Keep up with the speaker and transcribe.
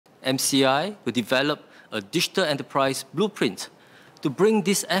MCI will develop a digital enterprise blueprint to bring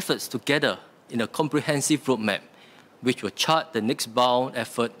these efforts together in a comprehensive roadmap, which will chart the next bound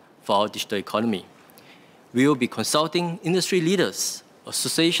effort for our digital economy. We will be consulting industry leaders,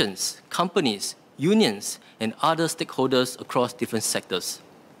 associations, companies, unions, and other stakeholders across different sectors.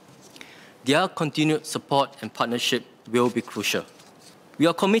 Their continued support and partnership will be crucial. We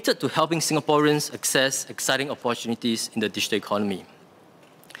are committed to helping Singaporeans access exciting opportunities in the digital economy.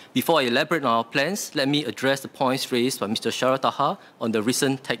 Before I elaborate on our plans, let me address the points raised by Mr. Shara Taha on the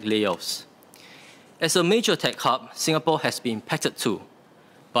recent tech layoffs. As a major tech hub, Singapore has been impacted too,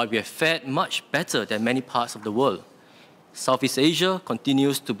 but we have fared much better than many parts of the world. Southeast Asia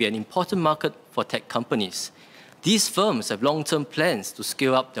continues to be an important market for tech companies. These firms have long-term plans to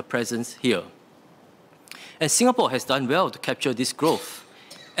scale up their presence here. And Singapore has done well to capture this growth,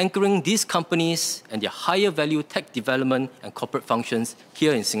 anchoring these companies and their higher value tech development and corporate functions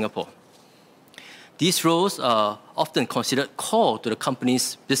here in Singapore. These roles are often considered core to the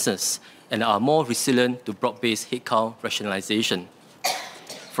company's business and are more resilient to broad-based headcount rationalization.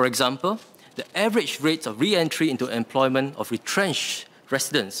 For example, the average rate of re-entry into employment of retrenched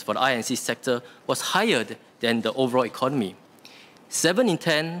residents for the I&C sector was higher than the overall economy. 7 in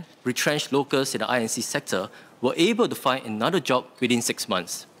 10 retrenched locals in the I&C sector were able to find another job within 6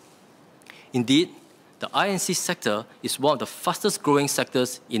 months. Indeed, the I&C sector is one of the fastest growing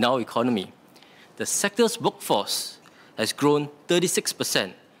sectors in our economy. The sector's workforce has grown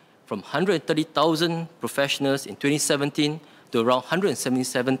 36% from 130,000 professionals in 2017 to around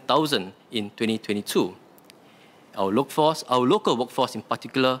 177,000 in 2022. Our local workforce in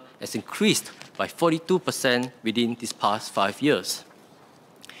particular has increased by 42% within these past 5 years.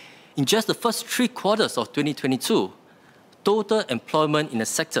 In just the first 3 quarters of 2022, total employment in the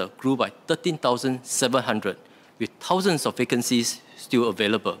sector grew by 13,700, with thousands of vacancies still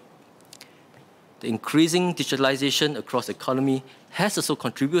available. The increasing digitalization across the economy has also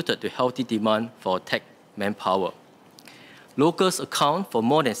contributed to healthy demand for tech manpower. Locals account for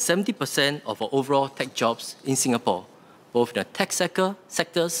more than 70% of our overall tech jobs in Singapore, both in the tech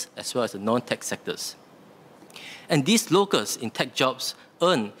sectors as well as the non-tech sectors. And these locals in tech jobs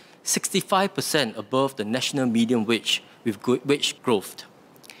earn 65% above the national median wage, with good wage growth.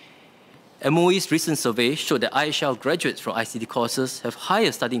 MOE's recent survey showed that IHL graduates from ICT courses have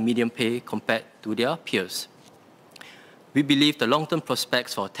higher starting median pay compared to their peers. We believe the long-term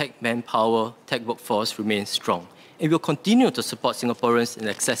prospects for tech manpower, tech workforce remain strong, and will continue to support Singaporeans in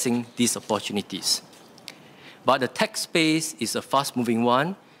accessing these opportunities. But the tech space is a fast-moving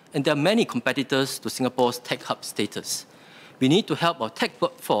one, and there are many competitors to Singapore's tech hub status. We need to help our tech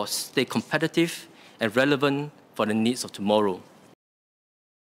workforce stay competitive and relevant for the needs of tomorrow.